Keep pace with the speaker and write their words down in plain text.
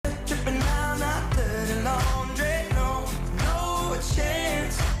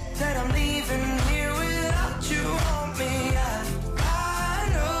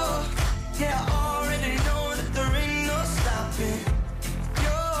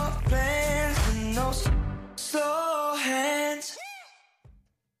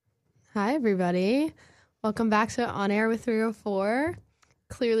Hi, everybody. Welcome back to On Air with 304.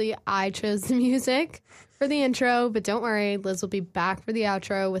 Clearly, I chose the music for the intro, but don't worry, Liz will be back for the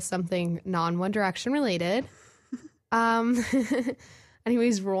outro with something non-One Direction related.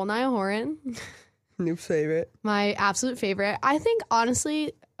 Anyways, roll Niall Horan. Knoop's favorite. My absolute favorite. I think,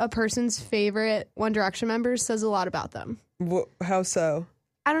 honestly, a person's favorite One Direction member says a lot about them. How so?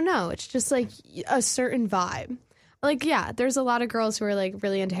 I don't know. It's just like a certain vibe. Like, yeah, there's a lot of girls who are like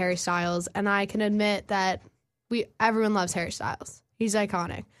really into Harry Styles, and I can admit that everyone loves Harry Styles. He's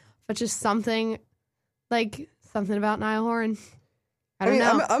iconic. But just something about Niall Horan. I don't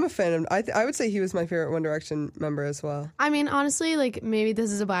know. I'm a fan of him. I would say he was my favorite One Direction member as well. I mean, honestly, like, maybe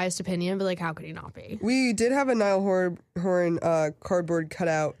this is a biased opinion, but like, how could he not be? We did have a Niall Horan cardboard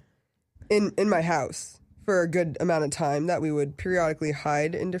cutout in my house for a good amount of time that we would periodically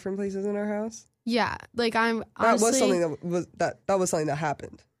hide in different places in our house. Yeah, like that was something that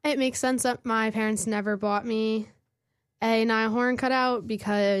happened. It makes sense that my parents never bought me a Niall Horan cutout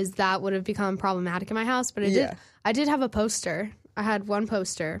because that would have become problematic in my house. But I did have a poster. I had one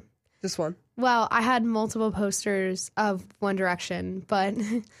poster. This one? Well, I had multiple posters of One Direction, but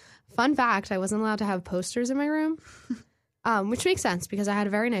fun fact, I wasn't allowed to have posters in my room, which makes sense because I had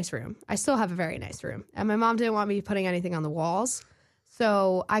a very nice room. I still have a very nice room, and my mom didn't want me putting anything on the walls.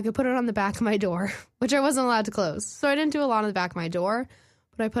 So I could put it on the back of my door, which I wasn't allowed to close. So I didn't do a lot on the back of my door,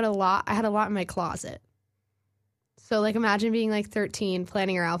 but I had a lot in my closet. So like imagine being like 13,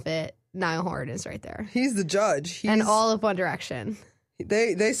 planning your outfit. Niall Horan is right there. He's the judge. And all of One Direction.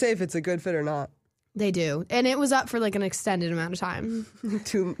 They say if it's a good fit or not. They do. And it was up for like an extended amount of time.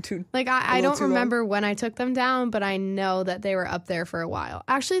 too like I don't remember when I took them down, but I know that they were up there for a while.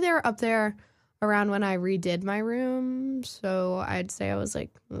 Actually, they were up there around when I redid my room, so I'd say I was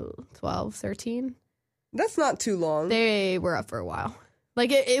like 12, 13. That's not too long. They were up for a while.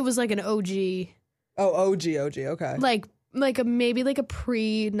 Like, it was like an OG. Oh, OG, okay. Maybe like a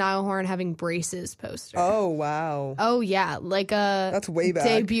pre-Niall Horan having braces poster. Oh, wow. Oh, yeah, like a That's way back.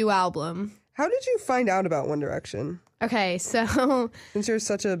 Debut album. How did you find out about One Direction? Okay, so... Since you're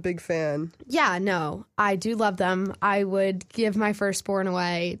such a big fan. Yeah, no, I do love them. I would give my firstborn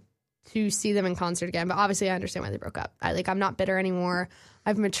away to see them in concert again, but obviously I understand why they broke up. I'm not bitter anymore.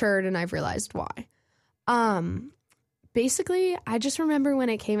 I've matured and I've realized why. Basically, I just remember when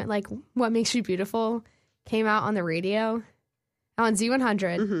it came at like What Makes You Beautiful came out on the radio on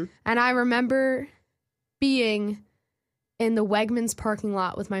Z100, and I remember being in the Wegmans parking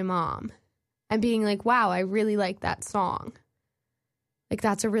lot with my mom and being like, wow, I really like that song. Like,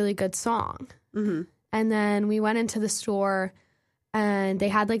 that's a really good song. And then we went into the store and they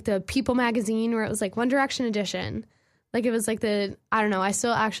had like the People magazine where it was like One Direction edition. Like it was like I don't know, I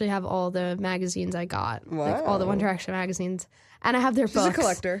still actually have all the magazines I got. Wow. Like all the One Direction magazines. And I have their books. She's a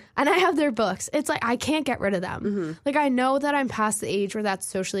collector. And I have their books. It's like, I can't get rid of them. Like I know that I'm past the age where that's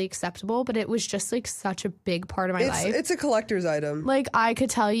socially acceptable, but it was just like such a big part of my life. It's a collector's item. Like I could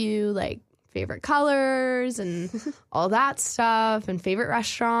tell you like favorite colors and all that stuff and favorite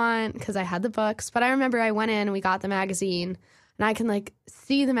restaurant because I had the books. But I remember I went in and we got the magazine. And I can, like,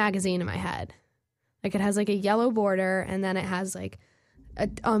 see the magazine in my head. Like, it has, like, a yellow border, and then it has, like,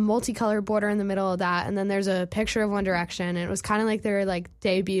 a multicolored border in the middle of that. And then there's a picture of One Direction. And it was kind of like their, like,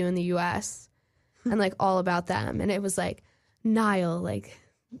 debut in the U.S. and, like, all about them. And it was, like, Niall, like,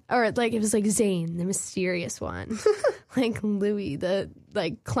 or, like, it was, like, Zayn, the mysterious one. Like, Louis, the,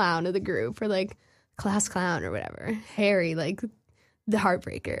 like, clown of the group. Or, like, class clown or whatever. Harry, like, the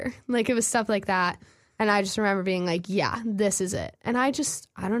heartbreaker. Like, it was stuff like that. And I just remember being like, yeah, this is it. And I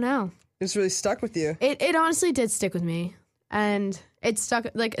don't know. It's really stuck with you. It honestly did stick with me. And it stuck,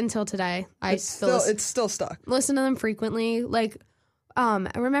 like, until today. It's still stuck. Listen to them frequently. Like, I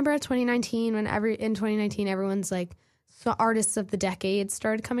remember in 2019, everyone's, like, so artists of the decade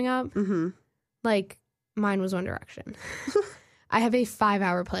started coming up. Like, mine was One Direction. I have a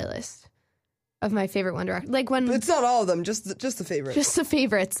 5-hour playlist of my favorite One Direction. Like when it's not all of them, just the favorites. Just the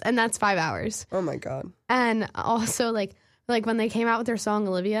favorites, and that's 5 hours. Oh my god. And also like when they came out with their song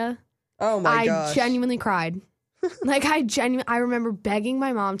Olivia, oh my gosh. I genuinely cried. Like I remember begging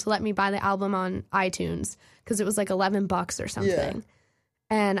my mom to let me buy the album on iTunes because it was like $11 or something. Yeah.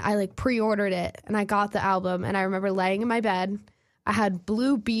 And I like pre-ordered it and I got the album and I remember laying in my bed. I had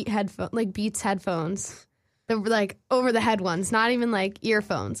blue Beats headphones. The like over the head ones, not even like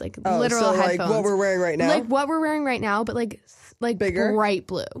earphones, like literal headphones. Like what we're wearing right now? Like what we're wearing right now, but like bigger? Bright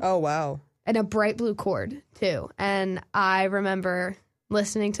blue. Oh, wow. And a bright blue cord too. And I remember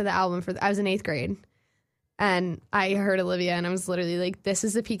listening to the album I was in 8th grade. And I heard Olivia, and I was literally like, this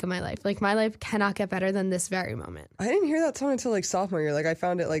is the peak of my life. Like, my life cannot get better than this very moment. I didn't hear that song until, like, sophomore year. Like, I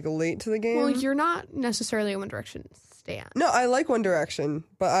found it, like, late to the game. Well, you're not necessarily a One Direction stan. No, I like One Direction,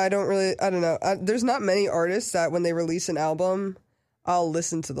 but I don't know. There's not many artists that when they release an album, I'll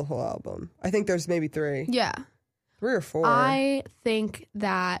listen to the whole album. I think there's maybe 3. Yeah. 3 or 4. I think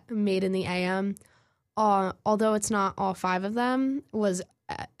that Made in the AM, although it's not all 5 of them, was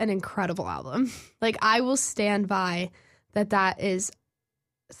an incredible album. Like, I will stand by that is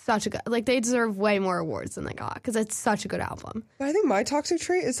such a good, like, they deserve way more awards than they got because it's such a good album. But I think my toxic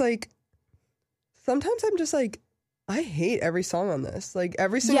trait is, like, sometimes I'm just like, I hate every song on this. Like,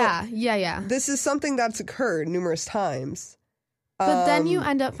 every single... Yeah. This is something that's occurred numerous times. But then you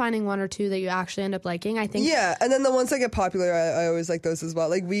end up finding 1 or 2 that you actually end up liking, I think. Yeah, and then the ones that get popular, I always like those as well.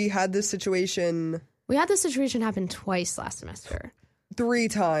 Like, we had this situation... We had this situation happen twice last semester. 3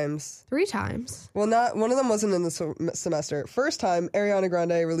 times. 3 times. Well, not one of them wasn't in the semester. First time, Ariana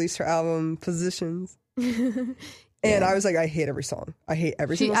Grande released her album Positions, and I was like, I hate every song. I hate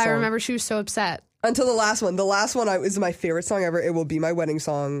every single song. I remember she was so upset until the last one. The last one is my favorite song ever. It will be my wedding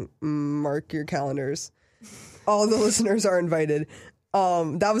song. Mark your calendars. All the listeners are invited.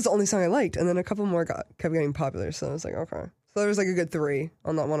 That was the only song I liked, and then a couple more kept getting popular. So I was like, okay. So there was like a good 3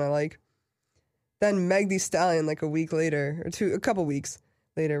 on that one I like. Then Meg Thee Stallion, like a couple weeks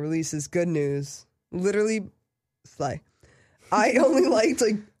later, releases Good News. Literally, slay. I only liked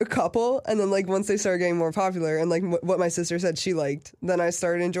like a couple, and then like once they started getting more popular, and like what my sister said she liked, then I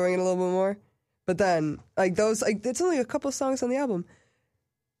started enjoying it a little bit more. But then like those, like it's only a couple songs on the album.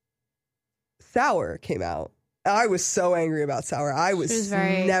 Sour came out. I was so angry about Sour. I was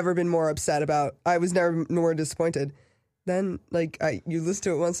never been more upset about. I was never more disappointed. Then, like, you listen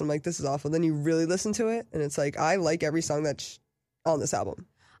to it once, and I'm like, this is awful. Then you really listen to it, and it's like, I like every song that's on this album.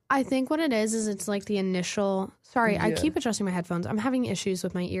 I think what it is it's like the initial... Sorry, I keep adjusting my headphones. I'm having issues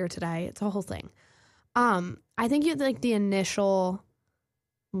with my ear today. It's a whole thing. I think like the initial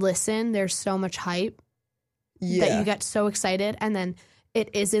listen, there's so much hype that you get so excited, and then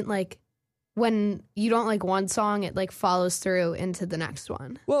it isn't like... When you don't like one song, it, like, follows through into the next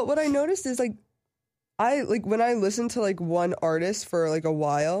one. Well, what I noticed is, like, when I listen to like one artist for like a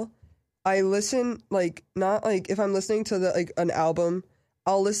while, I listen like not like if I'm listening to the like an album,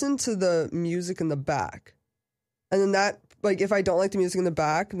 I'll listen to the music in the back. And then that like if I don't like the music in the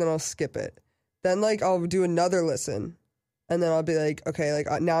back, then I'll skip it. Then like I'll do another listen, and then I'll be like, okay, like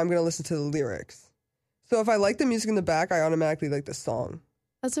now I'm going to listen to the lyrics. So if I like the music in the back, I automatically like the song.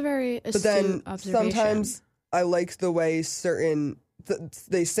 That's a very astute But then observation. Sometimes I like the way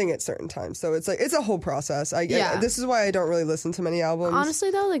they sing at certain times, so it's like it's a whole process. This is why I don't really listen to many albums.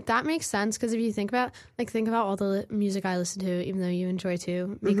 Honestly, though, like that makes sense because if you think about all the music I listen to, even though you enjoy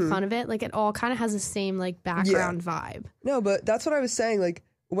to make fun of it, like it all kind of has the same like background vibe. No, but that's what I was saying. Like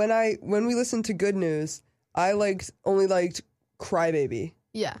when we listened to Good News, I only liked Crybaby.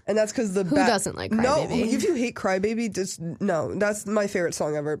 Yeah, and that's because who doesn't like Crybaby? No, if you hate Crybaby, just no. That's my favorite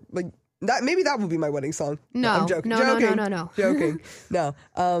song ever. Like. Maybe that will be my wedding song. No, I'm joking. No. Joking. No.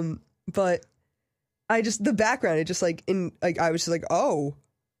 But the background, it just like I was just like, oh,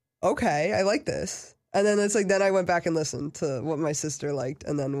 okay, I like this. And then it's like, then I went back and listened to what my sister liked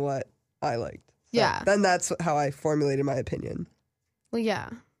and then what I liked. So yeah. Then that's how I formulated my opinion. Well, yeah.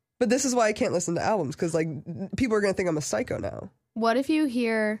 But this is why I can't listen to albums because like people are going to think I'm a psycho now. What if you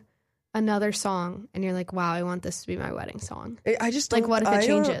hear another song and you're like, wow, I want this to be my wedding song? I just like, what if it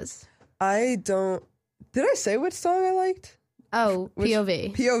changes? I don't. Did I say which song I liked? Oh,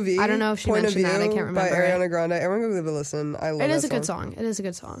 POV. POV. I don't know if she mentioned that. I can't remember. By Ariana Grande. Everyone go give it a listen. I love that song. It is a good song. It is a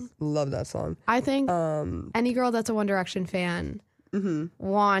good song. Love that song. I think any girl that's a One Direction fan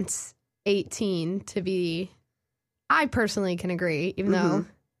wants 18 to be... I personally can agree, even though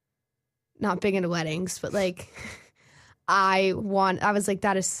not big into weddings, but like I was like,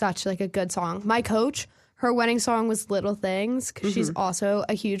 that is such like a good song. My coach... Her wedding song was Little Things because she's also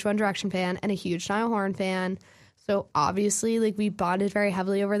a huge One Direction fan and a huge Niall Horan fan. So obviously, like we bonded very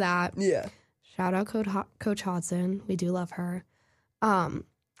heavily over that. Yeah. Shout out Coach Hodson. We do love her.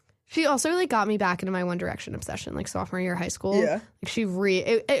 She also like got me back into my One Direction obsession, like sophomore year of high school. Yeah.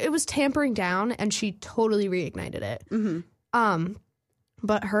 Like it was tampering down and she totally reignited it.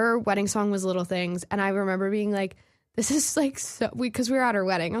 But her wedding song was Little Things, and I remember being like, this is like so, because we were at her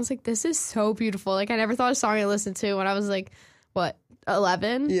wedding. I was like, this is so beautiful. Like, I never thought a song I listened to when I was like,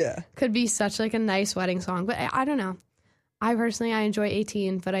 11? Yeah. Could be such like a nice wedding song. But I don't know. I enjoy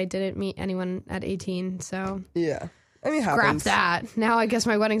 18, but I didn't meet anyone at 18, so. Yeah. I mean, it scrap happens. that. Now I guess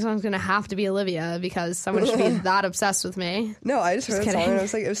my wedding song's going to have to be Olivia because someone should be that obsessed with me. No, I just heard that song kidding. and I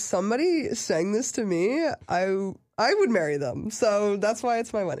was like, if somebody sang this to me, I would marry them. So that's why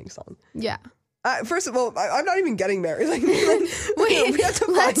it's my wedding song. Yeah. First of all, I'm not even getting married. Like, we have to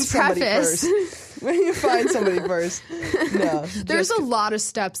find let's somebody preface. first. We need to find somebody first. No, There's a lot of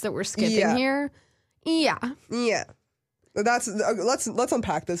steps that we're skipping Yeah. here. Yeah. yeah. Let's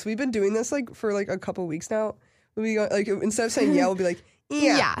unpack this. We've been doing this like for like a couple weeks now. We go, like instead of saying yeah, we'll be like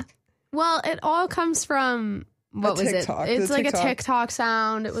yeah. Well, it all comes from what was TikTok, it? It's the like TikTok. a TikTok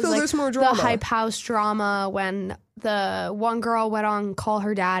sound. It was So like there's more the drama. hype house drama when the one girl went on Call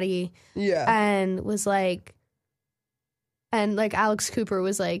Her Daddy Yeah. and was like, and like Alex Cooper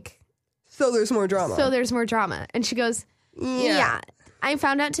was like, So there's more drama. so there's more drama, and she goes, Yeah. yeah. I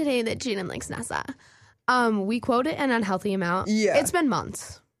found out today that Jaden likes Nessa. We quote it an unhealthy amount. Yeah. It's been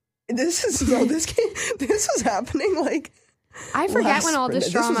months. This was happening like I forget last when all this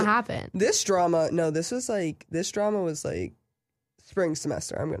spring. drama happened. This drama was like spring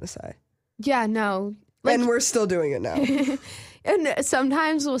semester, I'm gonna say. Yeah, no. Like, And we're still doing it now. and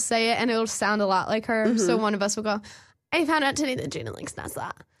sometimes we'll say it and it'll sound a lot like her. So one of us will go, I found out today that Jaden likes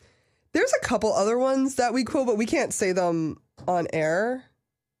Nessa. There's a couple other ones that we quote, but we can't say them on air.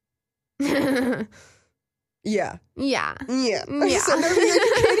 Yeah. Yeah. Yeah. Yeah. So, no,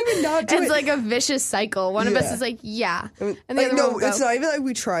 you can't even not do It's it. like a vicious cycle. One of us Yeah. is like, yeah. And the Like, other no, one will go, it's not even like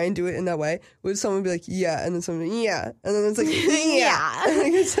we try and do it in that way. Would someone be like, yeah, and then someone be, yeah, and then it's like, yeah.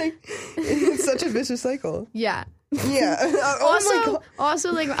 Like, it's such a vicious cycle. Yeah. Yeah. Oh my God.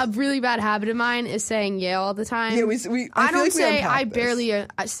 Also, like a really bad habit of mine is saying yeah all the time. Yeah, I don't say. unpacked I this. barely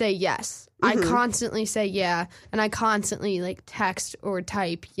say yes. I constantly say yeah, and I constantly like text or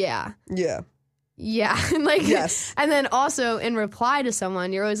type yeah, Yeah. yeah, and like Yes. and then also in reply to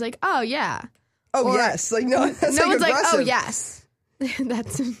someone, you're always like, oh yeah. Oh Or- yes. Like no. That's No like one's like, oh aggressive. yes.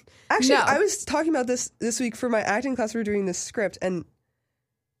 That's Actually, no. I was talking about this week for my acting class. We were doing this script, and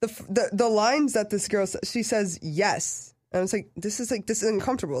the lines that this girl she says yes, and I was like, this is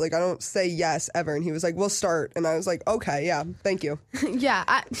uncomfortable. Like I don't say yes ever. And he was like, we'll start, and I was like, okay, yeah, thank you. yeah.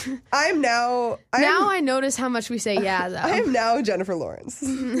 I'm now. I notice how much we say yeah though. I am now Jennifer Lawrence.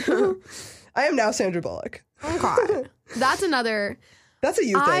 I am now Sandra Bullock. Okay. That's another. That's a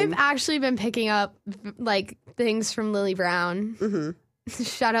you I've thing. actually been picking up like things from Lily Brown. Mm-hmm.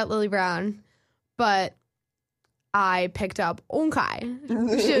 Shout out Lily Brown. But I picked up okay.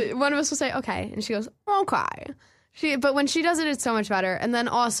 One of us will say okay, and she goes okay. But when she does it, it's so much better. And then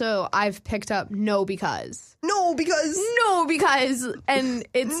also I've picked up no because, and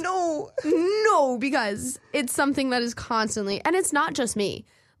it's no because it's something that is constantly, and it's not just me.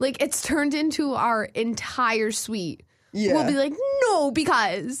 Like it's turned into our entire suite. Yeah. We'll be like no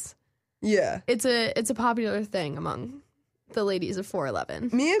because. Yeah. It's a popular thing among the ladies of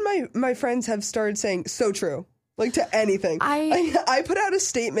 411. Me and my friends have started saying so true, like to anything. I put out a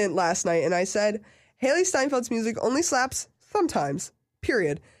statement last night and I said, Haley Steinfeld's music only slaps sometimes,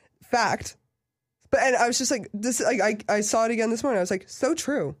 period. Fact. And I was just like, this, like, I saw it again this morning. I was like, so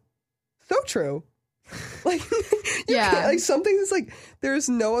true. So true. Like, Yeah. can't, like something is like, there's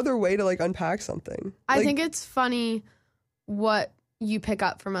no other way to like unpack something. I Like, think it's funny what you pick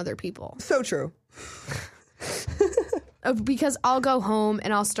up from other people. so true. Because I'll go home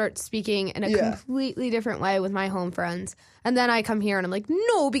and I'll start speaking in a completely different way with my home friends. And then I come here and I'm like,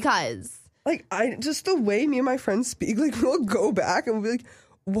 no, because. Like, just the way me and my friends speak, like, we'll go back and we'll be like,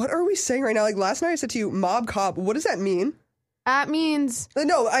 what are we saying right now? Like, last night I said to you, mob cop, what does that mean? That means.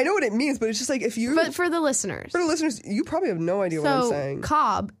 No, I know what it means, but it's just like, if you. But for the listeners. For the listeners, you probably have no idea what I'm saying.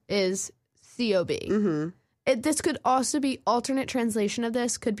 Cobb is COB. Mm-hmm. This could also be alternate translation of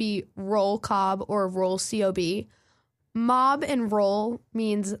this, could be roll Cobb or roll COB. Mob and roll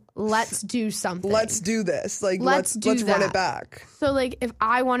means let's do something. Let's do this. Like, let's do run that. it back. So, like, if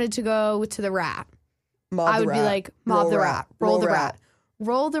I wanted to go to the rat, Mob I the would be rat. like, mob the rat, roll the rat.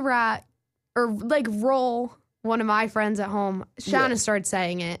 Roll the rat, or like roll. One of my friends at home, Shanna started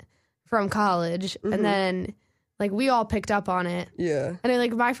saying it from college, and then like we all picked up on it. Yeah. And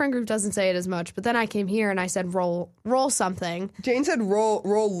like my friend group doesn't say it as much, but then I came here and I said roll something. Jane said roll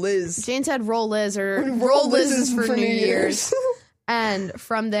Liz. Jane said roll Liz or roll Liz's for New Year's. And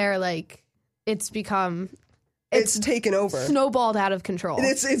from there, like it's become It's taken over. snowballed out of control.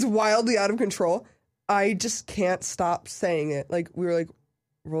 It's wildly out of control. I just can't stop saying it. Like, we were like,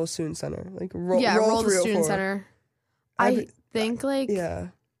 roll student center. Like, roll roll the 304. student center. I think like Yeah.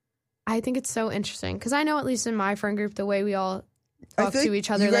 I think it's so interesting because I know at least in my friend group the way we all I talk feel to like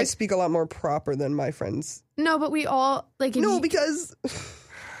each other. You like, guys speak a lot more proper than my friends. no, but we all like if No, you- because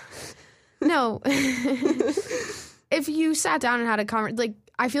no. if you sat down and had a conversation, like,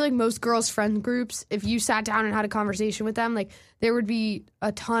 I feel like most girls' friend groups, if you sat down and had a conversation with them, like, there would be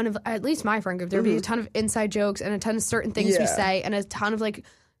a ton of, at least my friend group, there would be a ton of inside jokes and a ton of certain things we say and a ton of, like,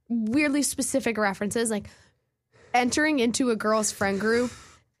 weirdly specific references. Like, entering into a girl's friend group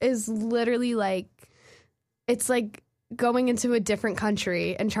is literally, like, it's like going into a different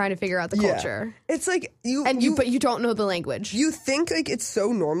country and trying to figure out the culture. It's like but you don't know the language. You think like it's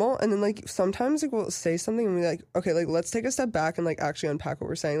so normal, and then like sometimes like we'll say something and we're like, okay, like let's take a step back and like actually unpack what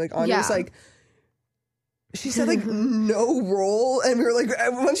we're saying. Like Anya's like, she said like no roll, and we were like,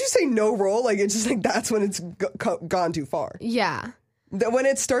 once you say no roll, like it's just like that's when it's gone too far. Yeah. That when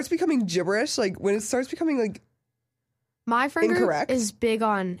it starts becoming gibberish, like when it starts becoming like my friend incorrect. Group is big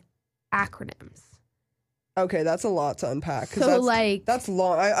on acronyms. Okay, that's a lot to unpack. So, that's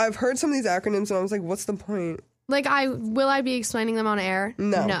long. I've heard some of these acronyms, and I was like, what's the point? Like, will I be explaining them on air?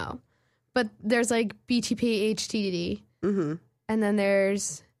 No. But there's, like, BTP, HTTD. Mm-hmm. And then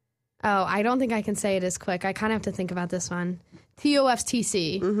there's, I don't think I can say it as quick. I kind of have to think about this one.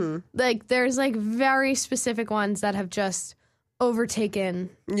 TOFTC. Mm-hmm. Like, there's, like, very specific ones that have just overtaken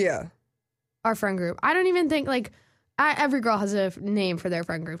our friend group. I don't even think, like, every girl has a name for their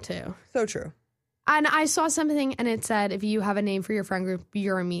friend group, too. So true. And I saw something and it said, if you have a name for your friend group,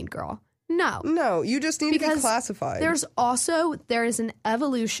 you're a mean girl. No, you just need to be classified. There is an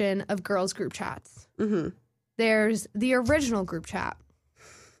evolution of girls' group chats. Mm-hmm. There's the original group chat.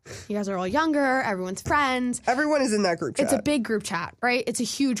 You guys are all younger, everyone's friends. Everyone is in that group chat. It's a big group chat, right? It's a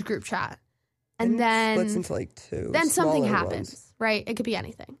huge group chat. And then splits into like two. Then something happens. Ones. Right? It could be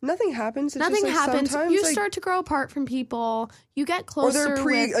anything. Nothing happens. It's Nothing just, like, happens. You start to grow apart from people. You get closer. Or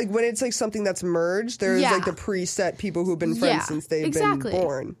they're like when it's like something that's merged, there's like the preset people who've been friends since they've been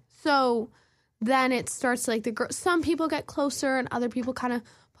born. So then it starts like some people get closer and other people kind of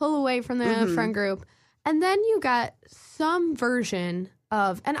pull away from the friend group. And then you get some version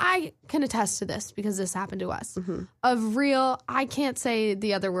of, and I can attest to this because this happened to us, of real, I can't say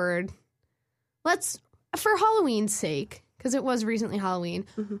the other word. For Halloween's sake, because it was recently Halloween,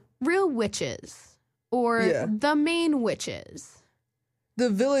 real witches or the main witches. The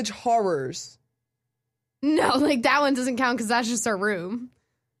village horrors. No, like that one doesn't count because that's just our room.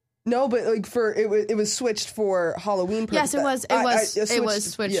 No, but like it was switched for Halloween purposes. Yes, it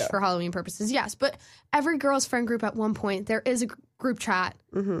was switched for Halloween purposes. Yes, but every girl's friend group at one point there is a group chat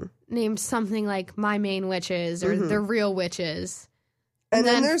named something like My Main Witches or The Real Witches. And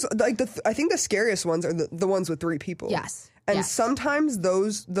then there's like I think the scariest ones are the ones with 3 people. Yes. And sometimes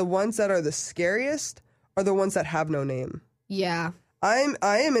the ones that are the scariest are the ones that have no name. Yeah. I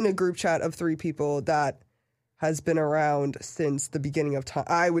am in a group chat of 3 people that has been around since the beginning of time.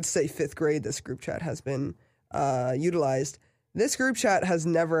 I would say 5th grade this group chat has been utilized. This group chat has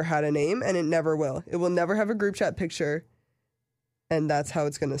never had a name and it never will. It will never have a group chat picture. And that's how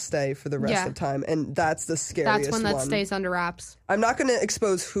it's going to stay for the rest of time. And that's the scariest one. That's one that stays under wraps. I'm not going to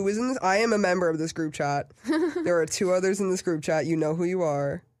expose who is in this. I am a member of this group chat. There are 2 others in this group chat. You know who you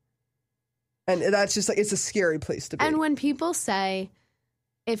are. And that's just like, it's a scary place to be. And when people say,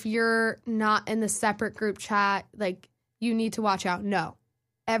 if you're not in the separate group chat, like, you need to watch out. No.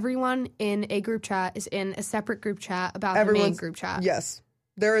 Everyone in a group chat is in a separate group chat about the main group chat. Yes.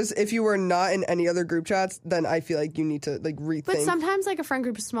 There is, if you were not in any other group chats, then I feel like you need to like rethink. But sometimes like a friend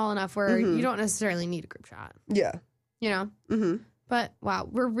group is small enough where you don't necessarily need a group chat. Yeah. You know? Mm-hmm. But wow,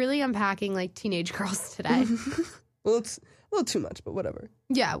 we're really unpacking like teenage girls today. Well, it's a little too much, but whatever.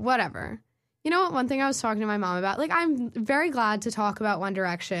 Yeah, whatever. You know what? One thing I was talking to my mom about, like, I'm very glad to talk about One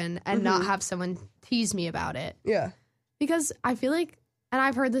Direction and not have someone tease me about it. Yeah. Because I feel like, and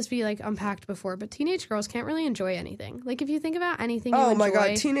I've heard this be like unpacked before, but teenage girls can't really enjoy anything. Like if you think about anything you enjoy. Oh my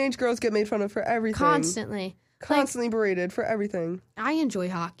God, teenage girls get made fun of for everything. Constantly berated for everything. I enjoy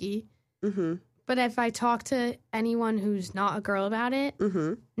hockey. But if I talk to anyone who's not a girl about it,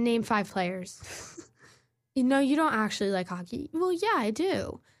 name 5 players. You know, you don't actually like hockey. Well, yeah, I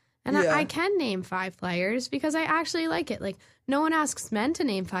do. And I can name 5 players because I actually like it. Like, no one asks men to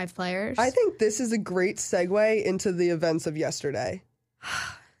name 5 players. I think this is a great segue into the events of yesterday.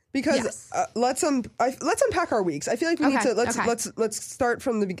 Because let's unpack our weeks. I feel like we need to let's start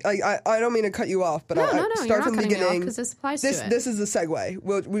from the. I don't mean to cut you off, but no, start from the beginning because this applies to it. This is the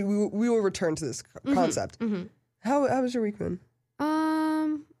segue. We will return to this concept. How was your week been?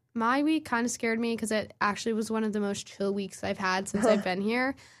 My week kind of scared me because it actually was one of the most chill weeks I've had since I've been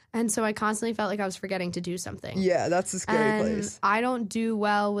here. And so I constantly felt like I was forgetting to do something. Yeah, that's a scary place. I don't do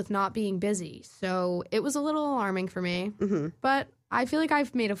well with not being busy. So it was a little alarming for me. But I feel like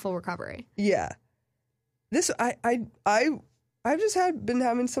I've made a full recovery. Yeah. I've just been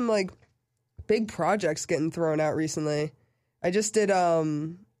having some like big projects getting thrown out recently. I just did,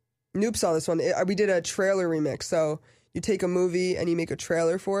 Knoop saw this one. We did a trailer remix. So you take a movie and you make a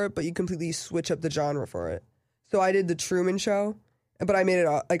trailer for it, but you completely switch up the genre for it. So I did The Truman Show, but I made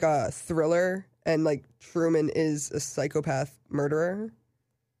it like a thriller, and like Truman is a psychopath murderer.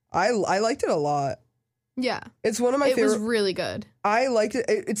 I liked it a lot. Yeah. It's one of my favorite. It was really good. I liked it.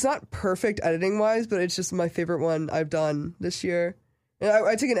 It's not perfect editing wise, but it's just my favorite one I've done this year. And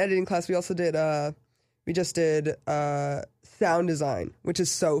I took an editing class. We also did, we just did sound design, which is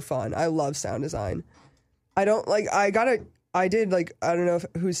so fun. I love sound design. I don't I don't know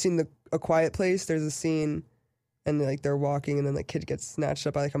who's seen A Quiet Place. There's a scene and like they're walking and then the kid gets snatched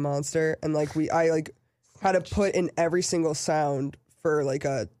up by like a monster. And like I had to put in every single sound for like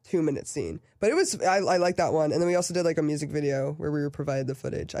a 2-minute scene. But it was, I like that one. And then we also did like a music video where we were provided the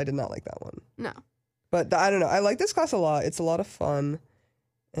footage. I did not like that one. No. But I don't know. I like this class a lot. It's a lot of fun.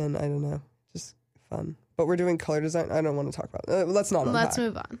 And I don't know, just fun. But we're doing color design. I don't want to talk about it. Let's not unpack. Let's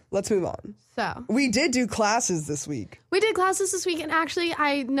move on. Let's move on. So. We did do classes this week. We did classes this week. And actually,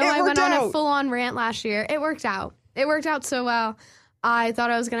 I know I went on a full-on rant last year. It worked out. It worked out so well. I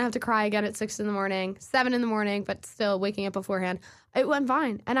thought I was going to have to cry again at 6 in the morning, 7 in the morning, but still waking up beforehand. It went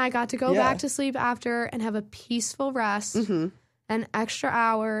fine. And I got to go back to sleep after and have a peaceful rest, an extra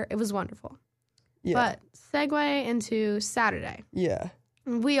hour. It was wonderful. Yeah. But segue into Saturday. Yeah.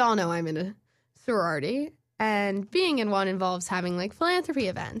 We all know I'm in a sorority, and being in one involves having like philanthropy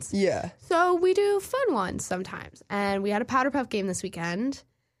events. Yeah. So we do fun ones sometimes. And we had a powder puff game this weekend.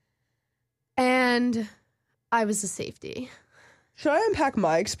 And I was a safety. Should I unpack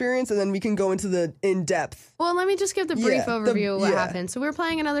my experience and then we can go into the in-depth? Well, let me just give the brief overview of what happened. So we're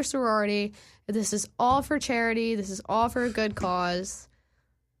playing another sorority. This is all for charity. This is all for a good cause.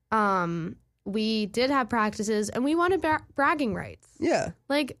 We did have practices, and we wanted bragging rights. Yeah.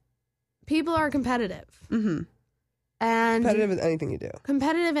 Like, people are competitive. Mm-hmm. And competitive in anything you do.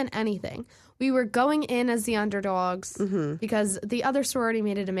 Competitive in anything. We were going in as the underdogs because the other sorority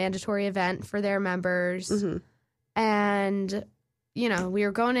made it a mandatory event for their members. And, you know, we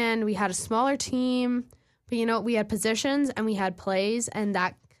were going in. We had a smaller team, but, you know, we had positions and we had plays, and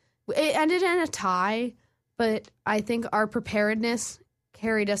that it ended in a tie. But I think our preparedness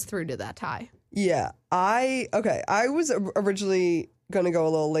carried us through to that tie. Yeah. I was originally going to go a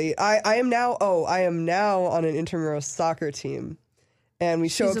little late. I am now on an intramural soccer team. And we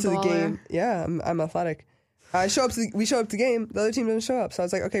show up to the game. Yeah, I'm athletic. We show up to the game. The other team doesn't show up. So I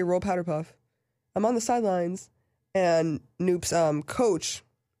was like, okay, roll powder puff. I'm on the sidelines. And Knoop's coach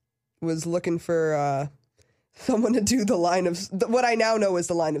was looking for someone to do the line of what I now know is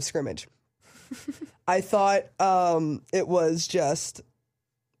the line of scrimmage. I thought it was just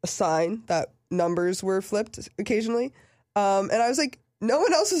a sign that numbers were flipped occasionally. And I was like, no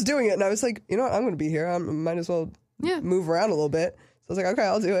one else is doing it. And I was like, you know what? I'm going to be here. I might as well move around a little bit. So I was like, okay,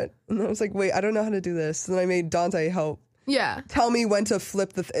 I'll do it. And then I was like, wait, I don't know how to do this. And then I made Dante help. Yeah. Tell me when to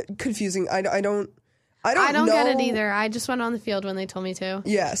flip confusing. I don't know. Get it either. I just went on the field when they told me to.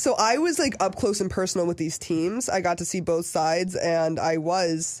 Yeah. So I was like up close and personal with these teams. I got to see both sides, and I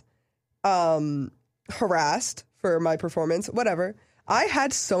was harassed for my performance. Whatever. I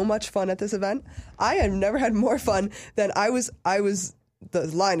had so much fun at this event. I have never had more fun than I was the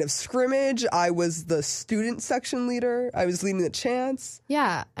line of scrimmage. I was the student section leader. I was leading the chants.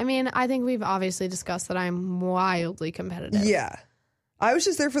 Yeah. I mean, I think we've obviously discussed that I'm wildly competitive. Yeah. I was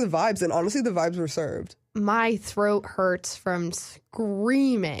just there for the vibes, and honestly, the vibes were served. My throat hurts from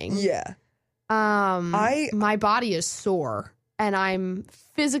screaming. Yeah. My body is sore, and I'm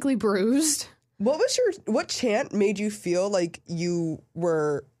physically bruised. What chant made you feel like you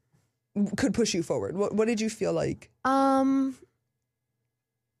could push you forward? What did you feel like?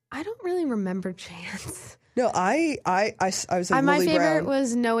 I don't really remember chants. No, I was like, my Lily favorite Brown.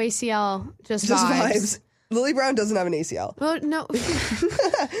 Was no ACL, just vibes. Lily Brown doesn't have an ACL. Well, no.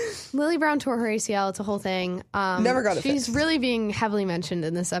 Lily Brown tore her ACL. It's a whole thing. Never got it She's fixed. really being heavily mentioned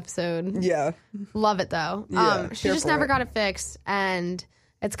in this episode. Yeah. Love it, though. Yeah, she just never got it fixed. And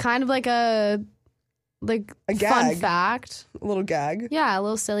it's kind of like a gag. Fun fact. A little gag. Yeah, a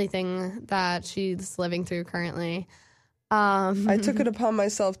little silly thing that she's living through currently. I took it upon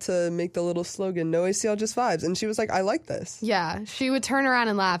myself to make the little slogan, no ACL, just vibes. And she was like, I like this. Yeah, she would turn around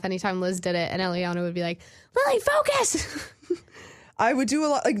and laugh anytime Liz did it. And Eliana would be like, Lily, focus. I would do a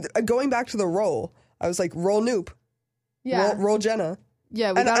lot, like going back to the roll. I was like, roll Knoop. Yeah. Roll Jenna.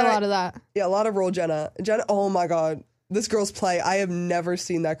 Yeah, we got a lot of that. Yeah, a lot of roll Jenna. Jenna, oh my God. This girl's play, I have never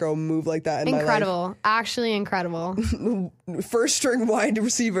seen that girl move like that in my life. Incredible. Actually incredible. First string wide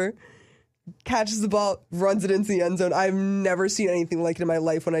receiver. catches the ball, runs it into the end zone. I've never seen anything like it in my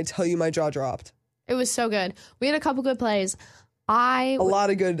life. When I tell you, my jaw dropped. It was so good. We had a couple good plays. A lot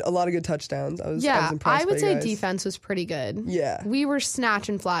of good touchdowns. I was impressed. I would by say you guys. defense was pretty good. Yeah. We were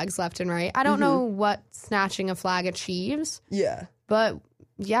snatching flags left and right. I don't know what snatching a flag achieves. Yeah. But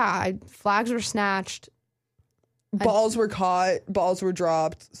yeah, flags were snatched. Balls were caught. Balls were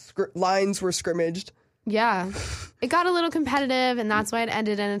dropped. Lines were scrimmaged. Yeah. It got a little competitive, and that's why it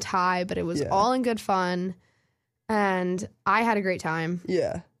ended in a tie, but it was all in good fun. And I had a great time.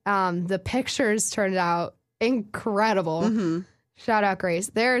 Yeah. The pictures turned out incredible. Shout out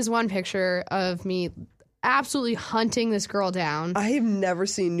Grace. There's one picture of me absolutely hunting this girl down. I have never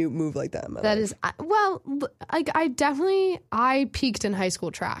seen Knoop move like that in my life. I peaked in high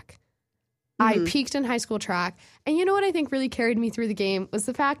school track. I peaked in high school track. And you know what I think really carried me through the game was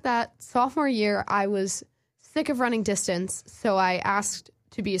the fact that sophomore year I was sick of running distance, so I asked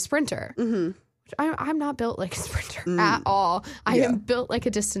to be a sprinter. Which I'm not built like a sprinter at all. I am built like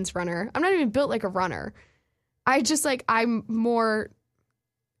a distance runner. I'm not even built like a runner. I'm more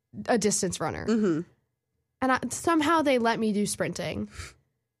a distance runner. And somehow they let me do sprinting.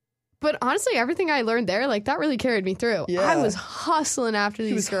 But honestly, everything I learned there, like, that really carried me through. Yeah. I was hustling after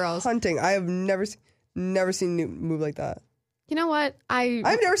these girls. Hunting. I have never seen Knoop move like that. You know what? I've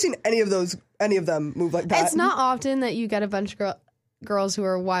never seen any of them move like that. It's not often that you get a bunch of girls who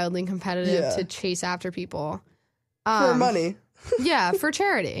are wildly competitive to chase after people. For money. Yeah, for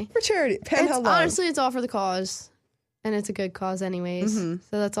charity. For charity. Honestly, it's all for the cause. And it's a good cause anyways. So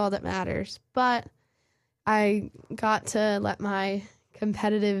that's all that matters. But I got to let my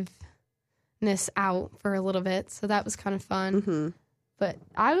competitiveness out for a little bit. So that was kind of fun. But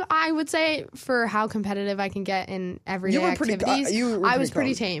I would say for how competitive I can get in everyday activities, I was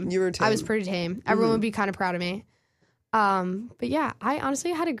pretty tame. You were tame. I was pretty tame. Everyone would be kind of proud of me. But yeah, I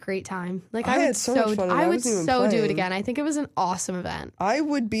honestly had a great time. Like I had so much fun. I would so do it again. I think it was an awesome event. I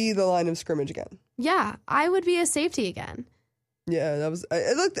would be the line of scrimmage again. Yeah, I would be a safety again. Yeah, that was.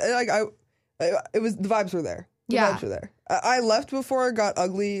 It looked like it was, the vibes were there. The vibes were there. I left before it got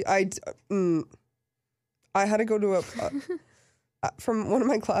ugly. I had to go to from one of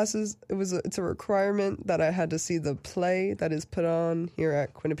my classes. It's a requirement that I had to see the play that is put on here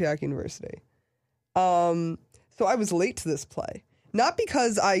at Quinnipiac University. So I was late to this play. Not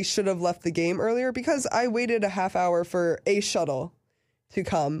because I should have left the game earlier, because I waited a half hour for a shuttle to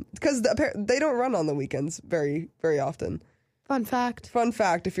come. Because they don't run on the weekends very, very often. Fun fact.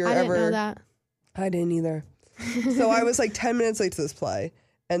 If you're I ever... didn't know that. I didn't either. So I was like 10 minutes late to this play.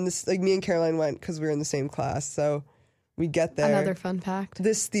 And me and Caroline went because we were in the same class. So we get there. Another fun fact.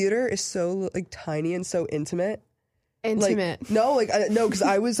 This theater is so like tiny and so intimate. Intimate. Because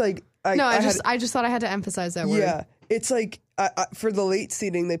I was like... I just thought I had to emphasize that word. Yeah, it's like for the late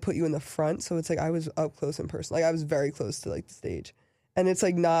seating, they put you in the front, so it's like I was up close in person. Like I was very close to like the stage, and it's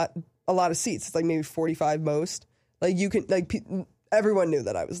like not a lot of seats. It's like maybe 45 most. Like you can everyone knew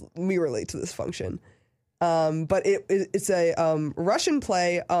that we were late to this function. But it's a Russian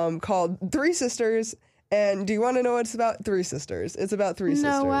play called Three Sisters. And do you want to know what it's about? Three Sisters. It's about three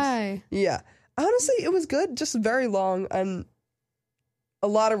sisters. No way. Yeah, honestly, it was good. Just very long and a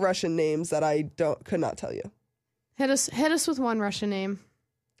lot of Russian names that I could not tell you. Hit us with one Russian name.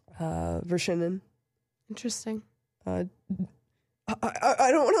 Vershinin. Interesting. I don't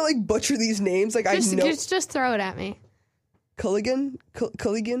want to like butcher these names. Like I know. Just throw it at me. Kulligin.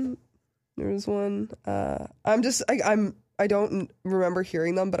 There was one. I don't remember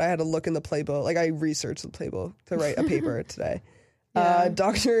hearing them, but I had to look in the playbook. Like I researched the playbook to write a paper today. Yeah.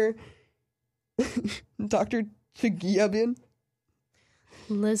 Dr. Chigyabian.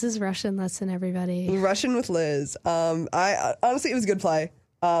 Liz's Russian lesson, everybody. Russian with Liz. I honestly, it was a good play,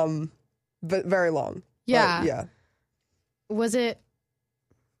 but very long. Yeah. Yeah. Was it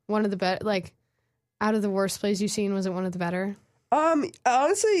one of the better? Like, out of the worst plays you've seen, was it one of the better?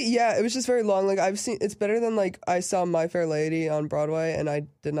 Honestly, yeah. It was just very long. Like it's better than like I saw My Fair Lady on Broadway, and I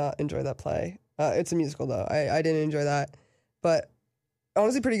did not enjoy that play. It's a musical though. I didn't enjoy that, but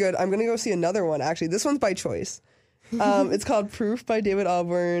honestly, pretty good. I'm gonna go see another one. Actually, this one's by choice. It's called Proof by David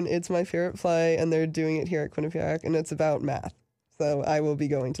Albarn. It's my favorite play, and they're doing it here at Quinnipiac, and it's about math. So I will be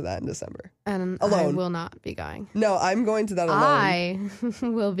going to that in December. And alone. I will not be going. No, I'm going to that alone. I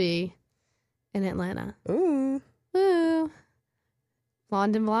will be in Atlanta. Ooh. Woo.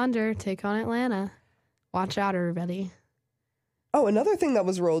 Blonde and Blonder take on Atlanta. Watch out, everybody. Oh, another thing that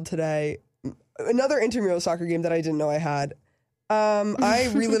was rolled today, another intramural soccer game that I didn't know I had.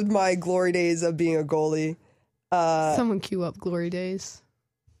 I relived my glory days of being a goalie. Someone cue up glory days.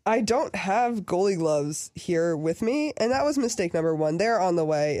 I don't have goalie gloves here with me, and that was mistake number one. They're on the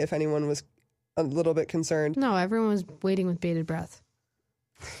way if anyone was a little bit concerned. No, everyone was waiting with bated breath.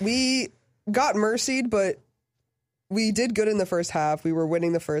 We got mercied, but we did good in the first half. We were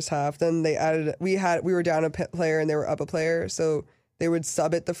winning the first half. Then they added, we were down a player and they were up a player. So they would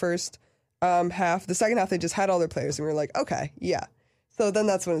sub it the first half. The second half, they just had all their players and we were like, okay, yeah. So then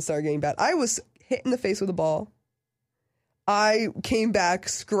that's when it started getting bad. I was hit in the face with a ball. I came back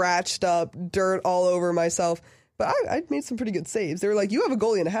scratched up, dirt all over myself. But I made some pretty good saves. They were like, you have a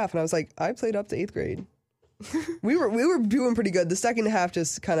goalie and a half. And I was like, I played up to 8th grade. we were doing pretty good. The second half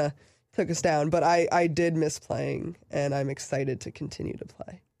just kind of took us down. But I did miss playing, and I'm excited to continue to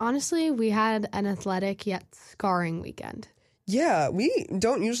play. Honestly, we had an athletic yet scarring weekend. Yeah, we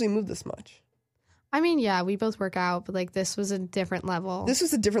don't usually move this much. I mean, yeah, we both work out, but like this was a different level. This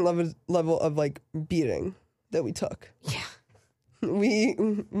was a different level of like beating that we took. Yeah.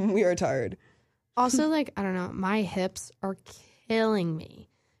 We are tired. Also, like, I don't know, my hips are killing me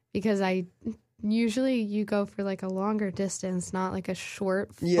because usually you go for like a longer distance, not like a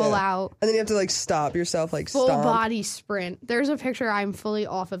short, full out. And then you have to like stop yourself, like full stomp. body sprint. There's a picture I'm fully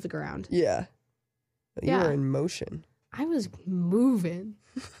off of the ground. Yeah. You were in motion. I was moving.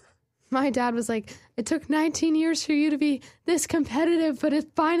 My dad was like, it took 19 years for you to be this competitive, but it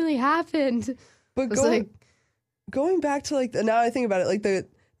finally happened. But going back to like, now I think about it, like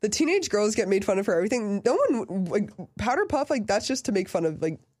the teenage girls get made fun of for everything. No one, like, Powder Puff, like, that's just to make fun of,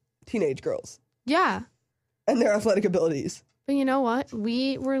 like, teenage girls. Yeah. And their athletic abilities. But you know what?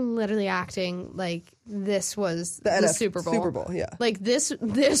 We were literally acting like this was the Super Bowl. Super Bowl, yeah. Like, this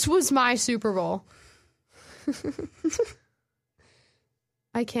was my Super Bowl.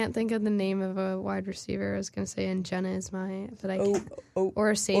 I can't think of the name of a wide receiver. I was going to say, and Jenna is but I can't.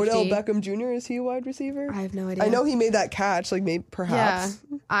 Or a safety. Odell Beckham Jr., is he a wide receiver? I have no idea. I know he made that catch, like, maybe, perhaps.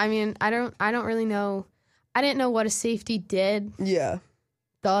 Yeah. I mean, I don't really know. I didn't know what a safety did. Yeah.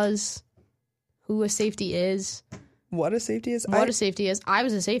 Does. Who a safety is. What a safety is? What a safety is. I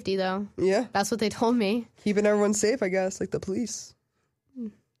was a safety, though. Yeah. That's what they told me. Keeping everyone safe, I guess, like the police.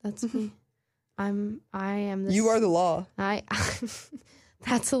 That's me. I am this. You are the law.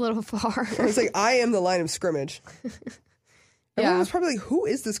 That's a little far. It's like, I am the line of scrimmage. Everyone was probably like, who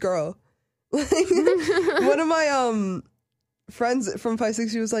is this girl? Like, one of my friends from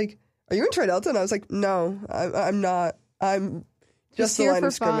 560 was like, are you in Tri Delta? And I was like, no, I'm not. I'm just the line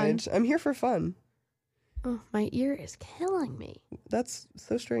of scrimmage. I'm here for fun. Oh, my ear is killing me. That's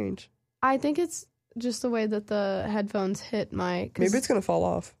so strange. I think it's just the way that the headphones hit my... Maybe it's going to fall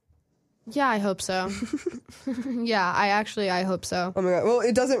off. Yeah, I hope so. Yeah, I hope so. Oh my God. Well,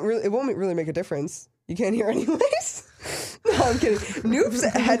 it won't really make a difference. You can't hear anyways. No, I'm kidding. Knoop's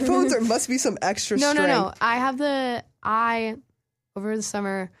headphones must be some extra strength. No. I, over the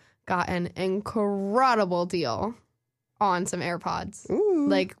summer, got an incredible deal on some AirPods. Ooh.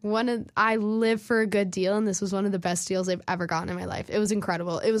 Like, I live for a good deal, and this was one of the best deals I've ever gotten in my life. It was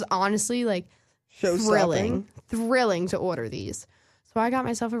incredible. It was honestly, like, thrilling to order these. So I got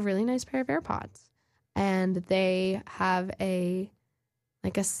myself a really nice pair of AirPods, and they have a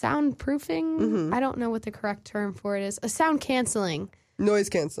soundproofing. Mm-hmm. I don't know what the correct term for it is. A sound canceling. Noise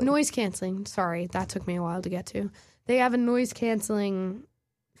canceling. Sorry, that took me a while to get to. They have a noise canceling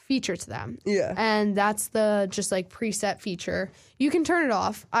feature to them. Yeah. And that's the just like preset feature. You can turn it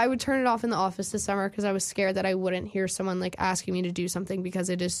off. I would turn it off in the office this summer because I was scared that I wouldn't hear someone like asking me to do something because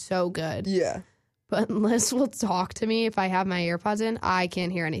it is so good. Yeah. But Liz will talk to me if I have my AirPods in. I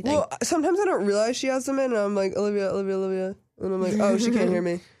can't hear anything. Well, sometimes I don't realize she has them in, and I'm like, Olivia. And I'm like, oh, she can't hear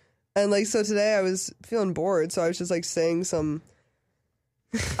me. And like, so today I was feeling bored, so I was just like saying some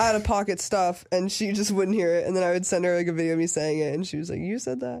out-of-pocket stuff, and she just wouldn't hear it. And then I would send her like a video of me saying it, and she was like, you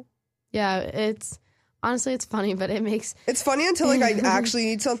said that? Yeah, honestly, it's funny, but it makes... It's funny until like I actually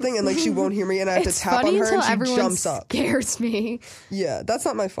need something, and like she won't hear me, and I have to tap on her, and she jumps up. Scares me. Yeah, that's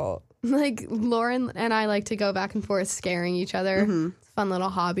not my fault. Like, Lauren and I like to go back and forth scaring each other. Mm-hmm. It's a fun little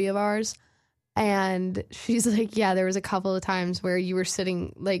hobby of ours. And she's like, yeah, there was a couple of times where you were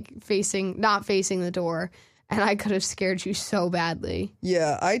sitting, like, not facing the door, and I could have scared you so badly.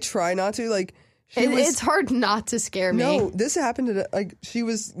 Yeah, I try not to. Like, it's hard not to scare me. No, this happened to, like, she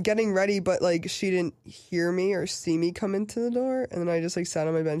was getting ready, but, like, she didn't hear me or see me come into the door, and then I just, like, sat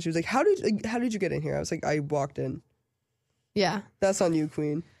on my bed, and she was like, how did you get in here? I was like, I walked in. Yeah. That's on you,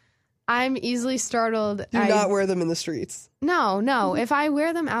 queen. I'm easily startled. Do not wear them in the streets. No. If I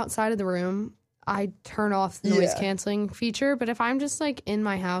wear them outside of the room, I turn off the noise canceling feature. But if I'm just like in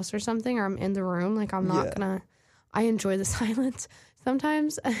my house or something, or I'm in the room, like I'm not gonna. I enjoy the silence.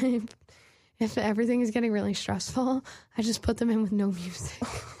 Sometimes, if everything is getting really stressful, I just put them in with no music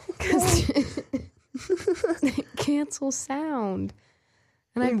because it cancels sound.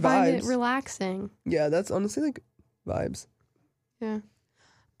 And I find it relaxing. Yeah, that's honestly like vibes. Yeah.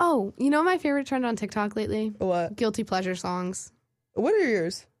 Oh, you know my favorite trend on TikTok lately? What? Guilty pleasure songs. What are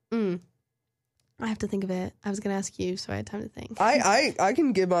yours? I have to think of it. I was going to ask you, so I had time to think. I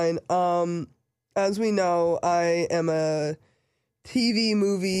can give mine. As we know, I am a TV,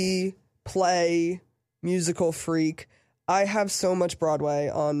 movie, play, musical freak. I have so much Broadway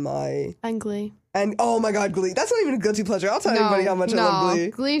on my... And Glee. And oh my God, Glee. That's not even a guilty pleasure. I'll tell anybody how much I love Glee.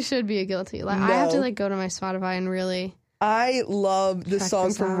 Glee should be a guilty. Like, I have to go to my Spotify and really... I love the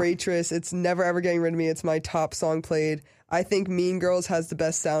song from Waitress. It's Never Ever Getting Rid of Me. It's my top song played. I think Mean Girls has the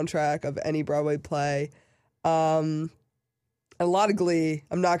best soundtrack of any Broadway play. A lot of Glee.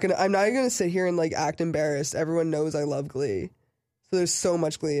 I'm not gonna sit here and like act embarrassed. Everyone knows I love Glee. So there's so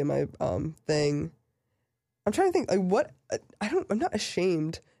much Glee in my thing. I'm trying to think like what I'm not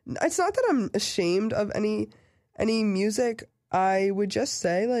ashamed. It's not that I'm ashamed of any music. I would just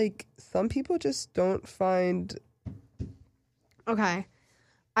say like some people just don't find. Okay.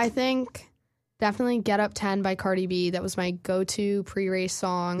 I think definitely Get Up 10 by Cardi B. That was my go-to pre-race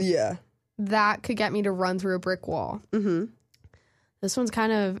song. Yeah. That could get me to run through a brick wall. Mm-hmm. This one's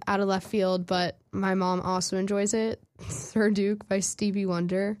kind of out of left field, but my mom also enjoys it. Sir Duke by Stevie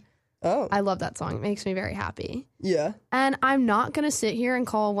Wonder. Oh. I love that song. It makes me very happy. Yeah. And I'm not going to sit here and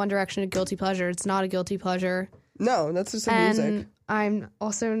call One Direction a guilty pleasure. It's not a guilty pleasure. No, that's just music. And I'm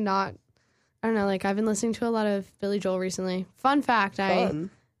also not... I don't know, like, I've been listening to a lot of Billy Joel recently. Fun fact, I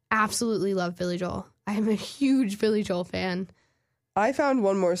absolutely love Billy Joel. I am a huge Billy Joel fan. I found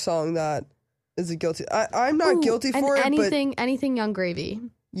one more song that is a guilty... I'm not guilty for it, but... Anything Young Gravy.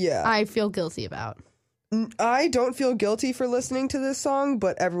 Yeah. I feel guilty about. I don't feel guilty for listening to this song,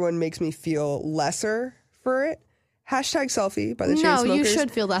 but everyone makes me feel lesser for it. #selfie by the Chainsmokers. No, you should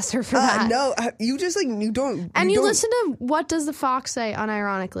feel lesser for that. No, you just, like, you don't... And you listen to What Does the Fox Say,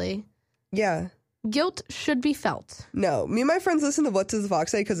 unironically. Yeah. Guilt should be felt. No. Me and my friends listen to What Does the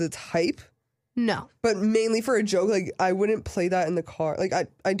Fox Say because it's hype. No. But mainly for a joke. Like, I wouldn't play that in the car. Like,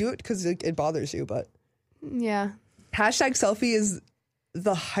 I do it because it bothers you, but... Yeah. #selfie is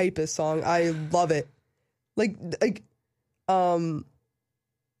the hypest song. I love it.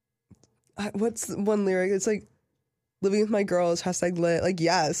 What's one lyric? It's like, living with my girls, #lit. Like,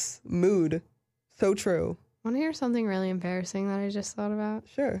 yes. Mood. So true. Want to hear something really embarrassing that I just thought about?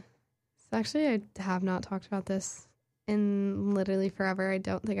 Sure. Actually, I have not talked about this in literally forever. I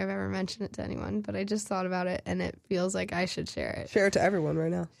don't think I've ever mentioned it to anyone, but I just thought about it, and it feels like I should share it. Share it to everyone right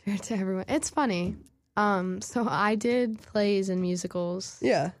now. Share it to everyone. It's funny. So I did plays and musicals.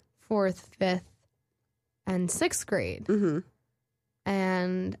 Yeah. 4th, 5th, and 6th grade. Mm-hmm.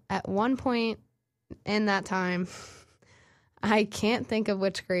 And at one point in that time, I can't think of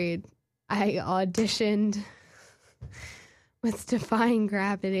which grade, I auditioned with Defying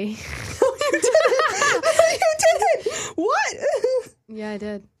Gravity. You did it! What? Yeah, I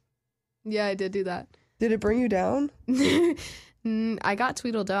did. Yeah, I did do that. Did it bring you down? I got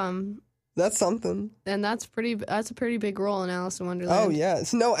Tweedledum. That's something. And that's a pretty big role in Alice in Wonderland. Oh, yeah.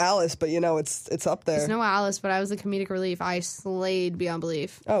 It's no Alice, but, it's up there. It's no Alice, but I was the comedic relief. I slayed beyond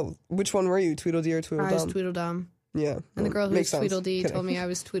belief. Oh, which one were you? Tweedledee or Tweedledum? I was Tweedledum. Yeah. And the girl who was Tweedledee told me I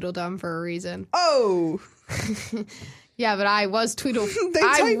was Tweedledum for a reason. Oh! Yeah, but I was Tweedledum. They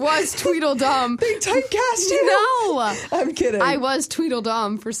typecast you. No! I'm kidding. I was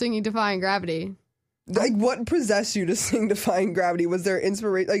Tweedledum for singing Defying Gravity. Like, what possessed you to sing Defying Gravity? Was there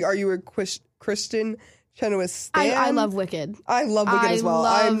inspiration? Like, are you a Christian Chenoweth stan? I love Wicked. I love Wicked as well.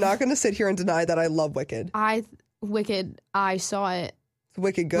 I'm not going to sit here and deny that I love Wicked. I saw it. It's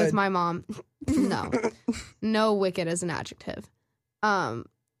wicked good. With my mom. No Wicked as an adjective.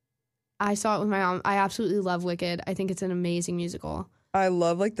 I saw it with my mom. I absolutely love Wicked. I think it's an amazing musical. I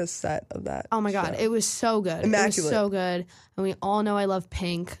love, like, the set of that. Oh, my God. It was so good. Immaculate. It was so good. And we all know I love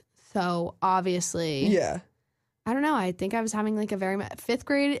Pink. So, obviously. Yeah. I don't know. I think I was having, like, a very... 5th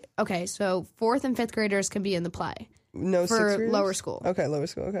grade... Okay, so 4th and 5th graders can be in the play. No, for 6th graders? lower school. Okay, lower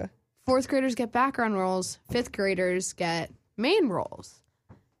school. Okay. 4th graders get background roles. 5th graders get main roles.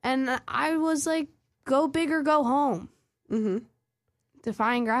 And I was like, go big or go home. Mm-hmm.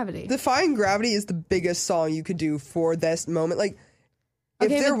 Defying Gravity. Defying Gravity is the biggest song you could do for this moment. Like,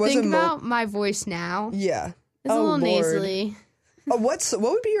 okay, if there was think about my voice now. Yeah. It's a little nasally. What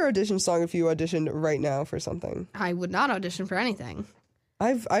would be your audition song if you auditioned right now for something? I would not audition for anything.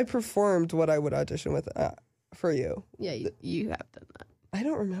 I performed what I would audition with for you. Yeah, you have done that. I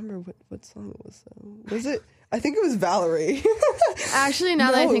don't remember what song it was, though. Was it? I think it was Valerie. Actually, now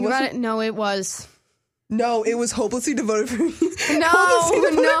that I think about it, no, it was. No, it was Hopelessly Devoted for You. No, Hopelessly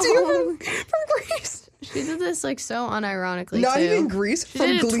Devoted to You from Grace. She did this like so unironically. Not too. even Grease. She From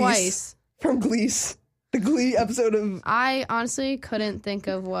did it Glease. twice. From Glease. The Glee episode of... I honestly couldn't think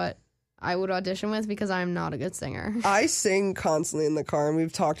of what I would audition with because I'm not a good singer. I sing constantly in the car, and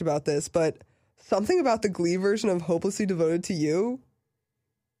we've talked about this, but something about the Glee version of Hopelessly Devoted to You,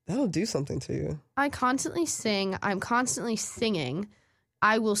 that'll do something to you. I constantly sing. I'm constantly singing.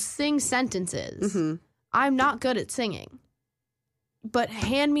 I will sing sentences. Mm-hmm. I'm not good at singing. But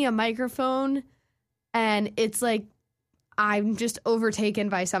hand me a microphone, and it's like I'm just overtaken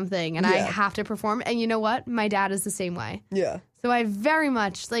by something, and I have to perform. And you know what? My dad is the same way. Yeah. So I very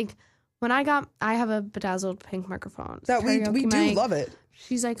much, like, when I have a bedazzled pink microphone. That we do love it.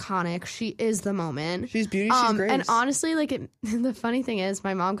 She's iconic. She is the moment. She's beauty, she's grace. And honestly, like, the funny thing is,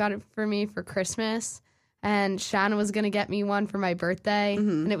 my mom got it for me for Christmas, and Shanna was going to get me one for my birthday,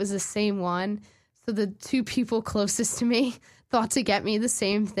 and it was the same one. So the two people closest to me thought to get me the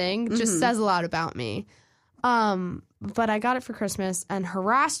same thing. Just says a lot about me. But I got it for Christmas and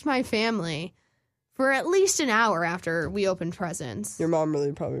harassed my family for at least an hour after we opened presents. Your mom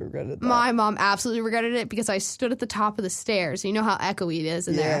really probably regretted that. My mom absolutely regretted it because I stood at the top of the stairs. You know how echoey it is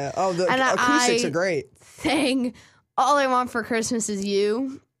in there. Yeah. Oh, the acoustics are great. Sang All I Want for Christmas Is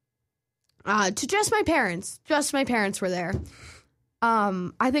You to just my parents. Just my parents were there.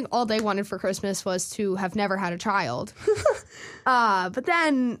 I think all they wanted for Christmas was to have never had a child. But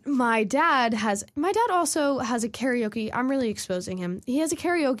then my dad also has a karaoke. I'm really exposing him. He has a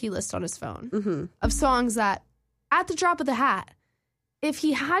karaoke list on his phone of songs that, at the drop of the hat, if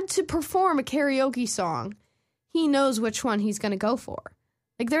he had to perform a karaoke song, he knows which one he's going to go for.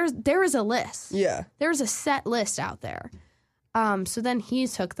 Like there is a list. Yeah. There's a set list out there. So then he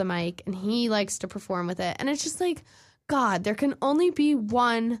took the mic and he likes to perform with it. And it's just like, God, there can only be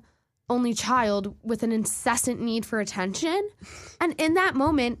one only child with an incessant need for attention. And in that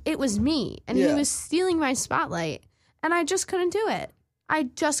moment, it was me. And he was stealing my spotlight. And I just couldn't do it. I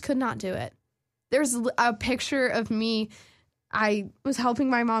just could not do it. There's a picture of me. I was helping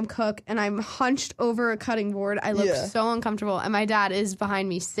my mom cook, and I'm hunched over a cutting board. I look so uncomfortable. And my dad is behind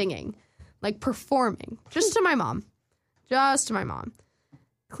me singing, like performing, just to my mom. Just to my mom.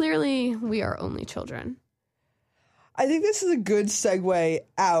 Clearly, we are only children. I think this is a good segue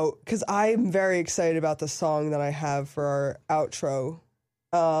out because I'm very excited about the song that I have for our outro.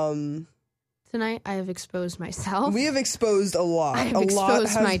 Tonight, I have exposed myself. We have exposed a lot. I have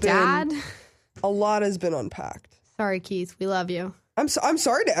exposed my dad. A lot has been unpacked. Sorry, Keith. We love you. I'm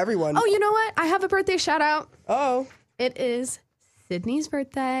sorry to everyone. Oh, you know what? I have a birthday shout out. Oh. It is Sydney's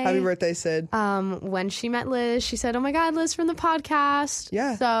birthday. Happy birthday, Sid. When she met Liz, she said, "Oh my God, Liz from the podcast."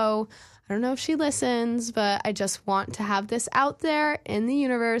 Yeah. So I don't know if she listens, but I just want to have this out there in the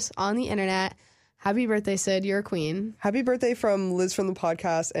universe, on the internet. Happy birthday, Sid. You're a queen. Happy birthday from Liz from the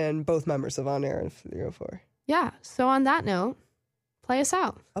podcast and both members of On Air and 304. Yeah. So on that note, play us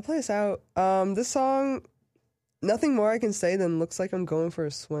out. I'll play us out. This song, nothing more I can say than looks like I'm going for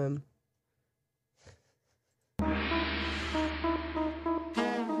a swim.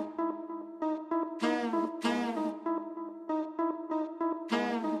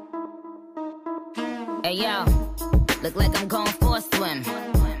 Hey yo, look like I'm going for a swim.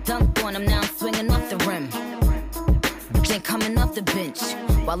 Dunk on him, now I'm swinging off the rim. Ain't coming off the bench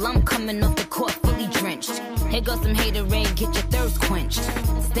while I'm coming off the court fully drenched. Here goes some haterade, get your thirst quenched.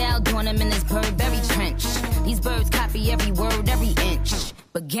 Style doing them in this Burberry trench. These birds copy every word, every inch.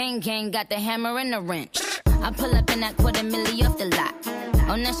 But gang got the hammer and the wrench. I pull up in that $250,000 off the lot.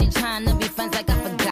 Oh, now she trying to be friends like I forgot.